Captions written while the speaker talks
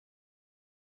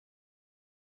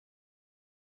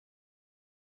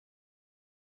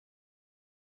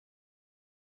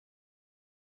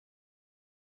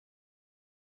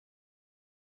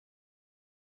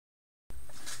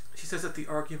says that the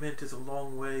argument is a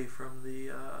long way from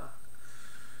the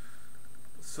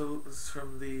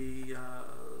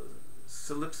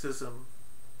solipsism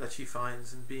that she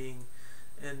finds in being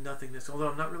and nothingness, although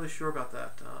I'm not really sure about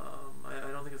that.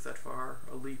 I don't think it's that far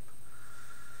a leap.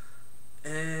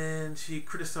 And she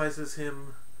criticizes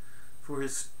him for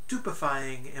his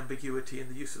stupefying ambiguity in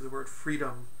the use of the word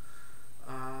freedom.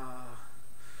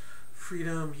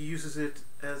 Freedom, he uses it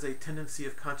as a tendency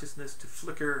of consciousness to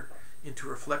flicker into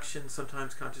reflection.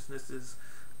 Sometimes consciousness is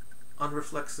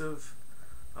unreflexive,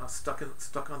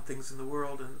 stuck on things in the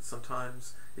world, and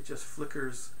sometimes it just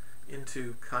flickers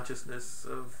into consciousness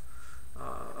of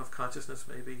consciousness,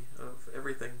 maybe of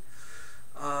everything.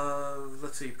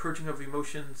 Let's see, purging of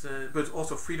emotions, but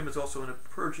also freedom is also in a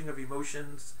purging of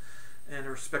emotions and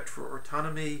a respect for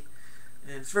autonomy,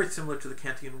 and it's very similar to the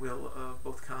Kantian will of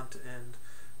both Kant and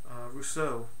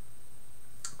Rousseau,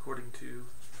 according to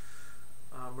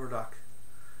Murdoch.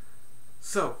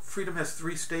 So, freedom has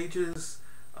three stages.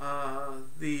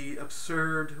 The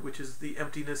absurd, which is the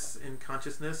emptiness in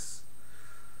consciousness,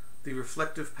 the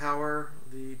reflective power,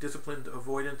 the disciplined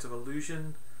avoidance of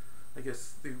illusion. I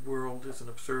guess the world is an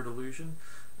absurd illusion,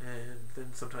 and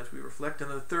then sometimes we reflect.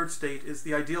 And the third state is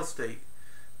the ideal state,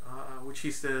 which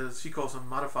she calls a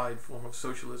modified form of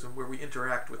socialism, where we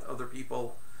interact with other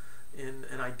people in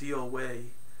an ideal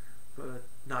way, but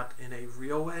not in a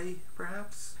real way,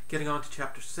 perhaps. Getting on to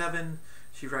chapter 7,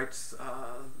 she writes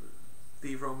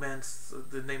the romance,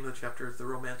 the name of the chapter is The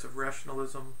Romance of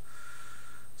Rationalism.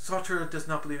 Sartre does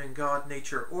not believe in God,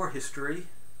 nature, or history,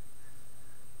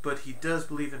 but he does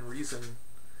believe in reason.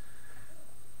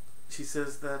 She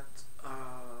says that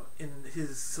in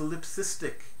his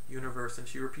solipsistic universe, and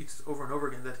she repeats over and over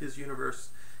again that his universe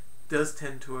does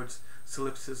tend towards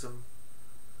solipsism.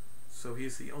 So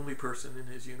he's the only person in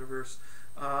his universe.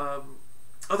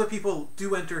 Other people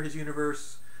do enter his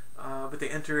universe, but they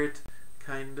enter it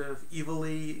kind of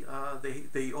evilly.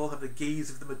 They all have the gaze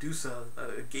of the Medusa,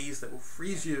 a gaze that will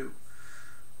freeze you,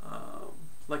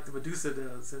 like the Medusa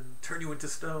does, and turn you into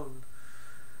stone.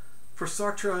 For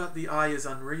Sartre, the I is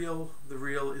unreal, the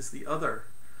real is the other.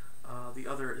 The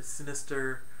other is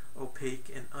sinister,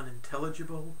 opaque, and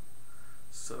unintelligible.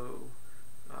 So,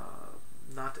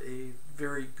 not a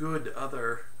very good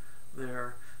other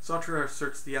there. Sartre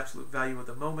asserts the absolute value of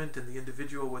the moment and the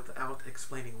individual without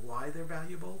explaining why they're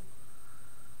valuable.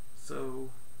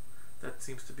 So that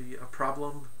seems to be a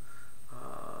problem,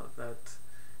 that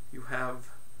you have,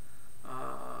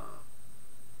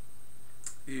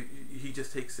 he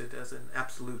just takes it as an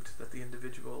absolute, that the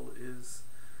individual is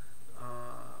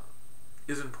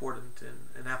important and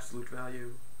an absolute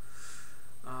value.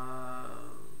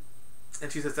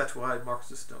 And she says that's why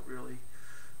Marxists don't really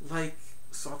like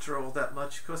Sartre all that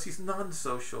much, because he's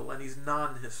non-social and he's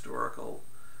non-historical,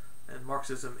 and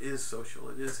Marxism is social,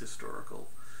 it is historical.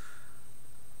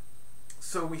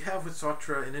 So we have with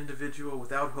Sartre an individual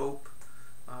without hope.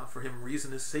 For him,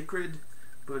 reason is sacred,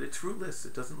 but it's fruitless.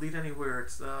 It doesn't lead anywhere.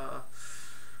 It's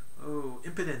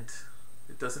impotent.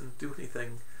 It doesn't do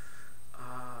anything.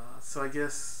 So I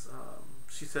guess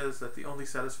she says that the only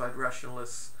satisfied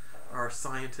rationalists are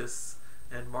scientists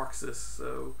and Marxists.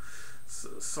 So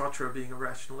Sartre, being a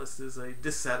rationalist, is a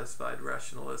dissatisfied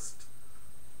rationalist.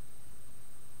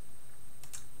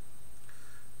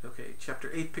 Okay, chapter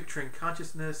 8, Picturing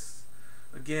Consciousness.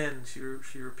 Again, she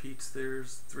repeats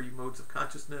there's three modes of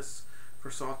consciousness for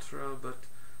Sartre, but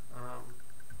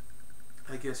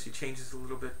I guess she changes a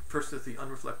little bit. First is the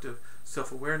unreflective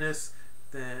self-awareness,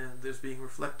 then there's being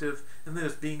reflective, and then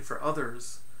there's being for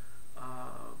others.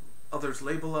 Others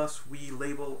label us, we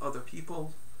label other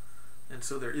people, and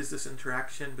so there is this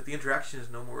interaction, but the interaction is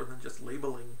no more than just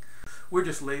labeling. We're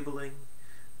just labeling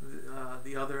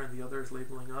the other, and the other is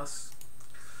labeling us.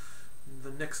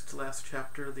 The next to last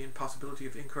chapter, The Impossibility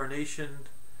of Incarnation,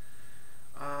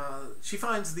 she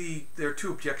finds there are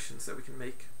two objections that we can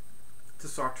make to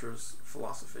Sartre's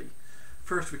philosophy.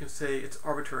 First, we can say it's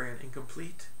arbitrary and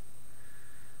incomplete.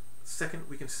 Second,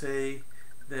 we can say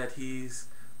that he's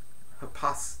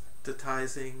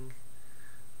hypostatizing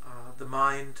the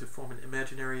mind to form an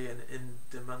imaginary and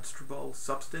indemonstrable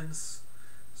substance.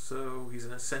 So he's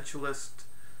an essentialist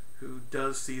who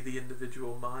does see the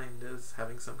individual mind as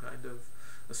having some kind of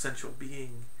essential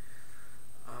being.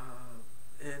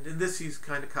 And in this he's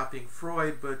kind of copying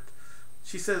Freud, but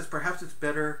she says perhaps it's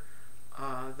better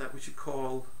that we should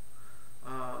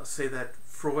say that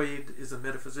Freud is a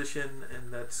metaphysician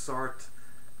and that Sartre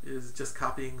is just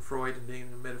copying Freud and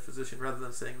being a metaphysician, rather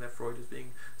than saying that Freud is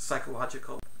being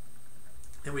psychological.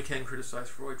 And we can criticize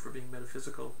Freud for being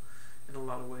metaphysical in a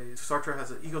lot of ways. Sartre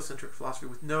has an egocentric philosophy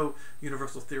with no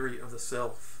universal theory of the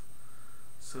self.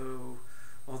 So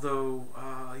although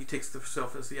he takes the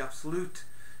self as the absolute,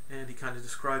 and he kind of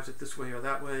describes it this way or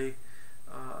that way,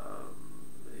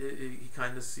 he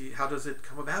kind of see how does it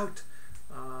come about,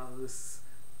 this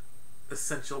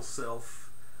essential self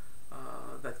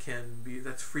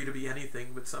that's free to be anything,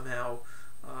 but somehow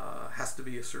has to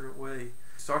be a certain way.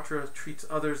 Sartre treats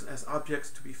others as objects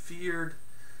to be feared,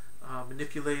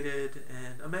 manipulated,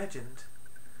 and imagined.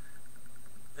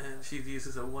 And she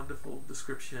uses a wonderful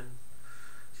description.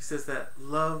 She says that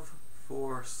love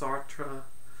for Sartre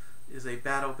is a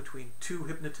battle between two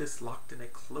hypnotists locked in a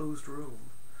closed room.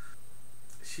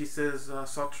 She says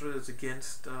Sartre is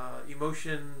against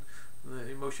emotion.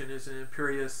 The emotion is an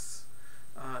imperious,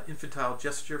 infantile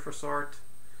gesture for Sartre.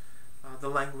 The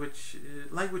language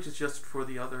is just for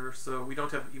the other. So we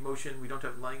don't have emotion. We don't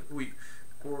have language.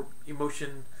 Or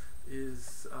emotion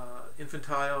is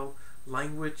infantile.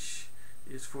 Language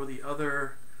is for the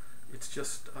other. It's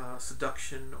just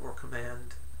seduction or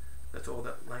command. That's all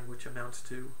that language amounts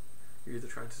to. You're either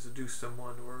trying to seduce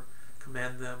someone or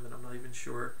command them, and I'm not even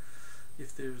sure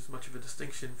if there's much of a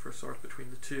distinction for Sartre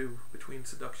between the two, between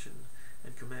seduction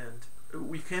and command.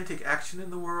 We can take action in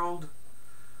the world.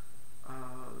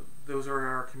 Those are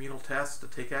our communal tasks, to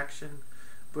take action.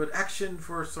 But action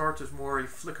for Sartre is more a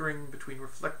flickering between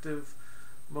reflective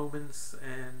moments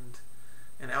and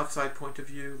an outside point of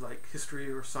view, like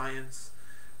history or science.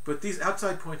 But these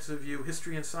outside points of view,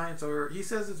 history and science, he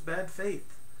says it's bad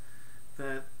faith,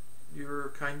 that you're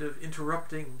kind of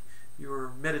interrupting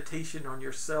your meditation on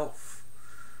yourself.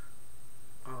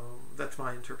 That's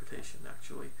my interpretation,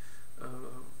 actually,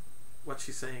 of what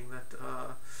she's saying, that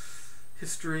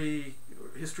history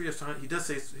of science, he does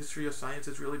say history of science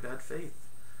is really bad faith,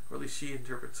 or at least she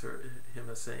interprets him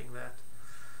as saying that.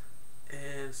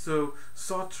 And so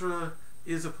Sartre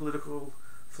is a political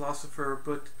philosopher,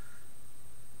 but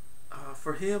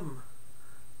for him,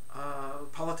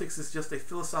 politics is just a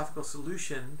philosophical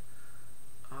solution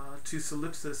to his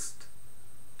solipsist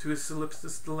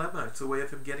dilemma. It's a way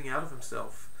of him getting out of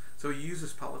himself. So he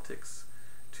uses politics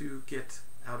to get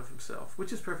out of himself,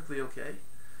 which is perfectly okay.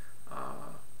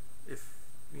 If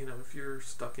you're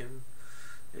stuck in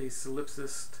a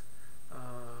solipsist,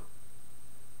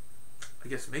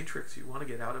 matrix, you want to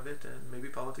get out of it, and maybe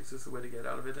politics is the way to get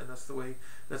out of it, and that's the way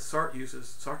that Sartre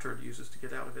uses to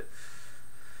get out of it.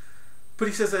 But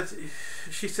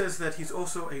she says that he's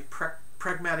also a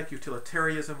pragmatic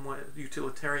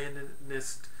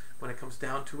utilitarianist when it comes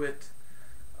down to it.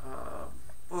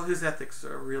 His ethics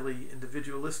are really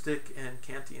individualistic and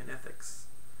Kantian ethics.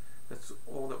 That's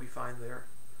all that we find there.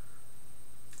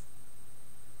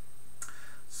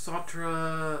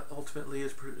 Sartre ultimately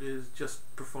is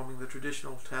just performing the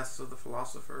traditional tasks of the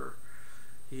philosopher.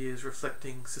 He is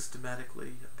reflecting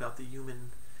systematically about the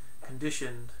human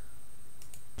condition.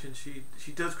 And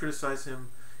she does criticize him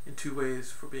in two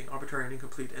ways: for being arbitrary and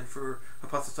incomplete, and for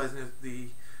hypothesizing the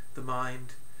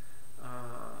mind.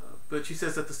 But she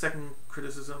says that the second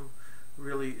criticism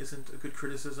really isn't a good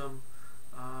criticism,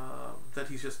 that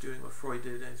he's just doing what Freud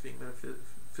did and he's being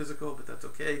metaphysical, but that's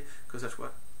okay, because that's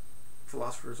what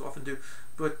philosophers often do.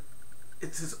 But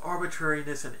it's his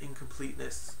arbitrariness and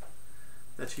incompleteness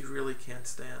that she really can't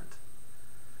stand.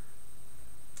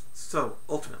 So,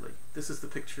 ultimately, this is the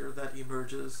picture that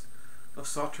emerges of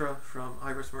Sartre from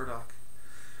Iris Murdoch.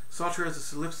 Sartre is a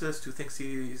solipsist who thinks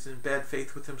he's in bad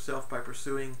faith with himself by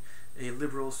pursuing a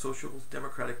liberal, social,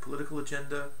 democratic political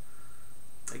agenda.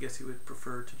 I guess he would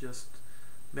prefer to just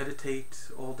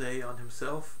meditate all day on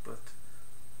himself, but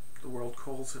the world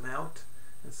calls him out,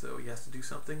 and so he has to do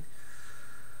something.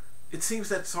 It seems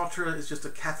that Sartre is just a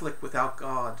Catholic without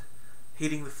God,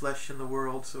 hating the flesh and the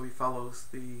world, so he follows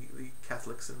the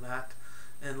Catholics in that,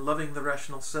 and loving the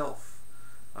rational self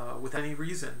without any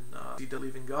reason. He doesn't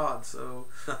believe in God, so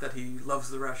not that he loves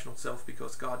the rational self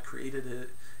because God created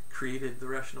the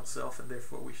rational self, and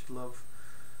therefore we should love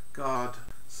God.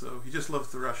 So he just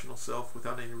loves the rational self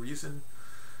without any reason.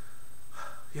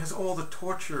 He has all the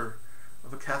torture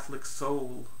of a Catholic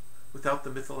soul without the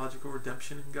mythological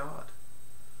redemption in God.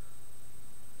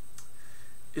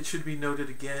 It should be noted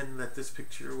again that this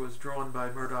picture was drawn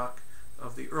by Murdoch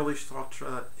of the early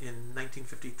Sartre in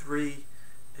 1953,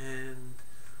 and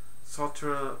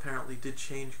Sartre apparently did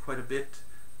change quite a bit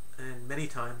and many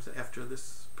times after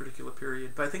this particular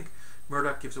period. But I think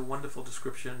Murdoch gives a wonderful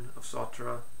description of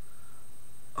Sartre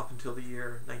up until the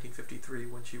year 1953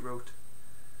 when she wrote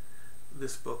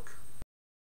this book.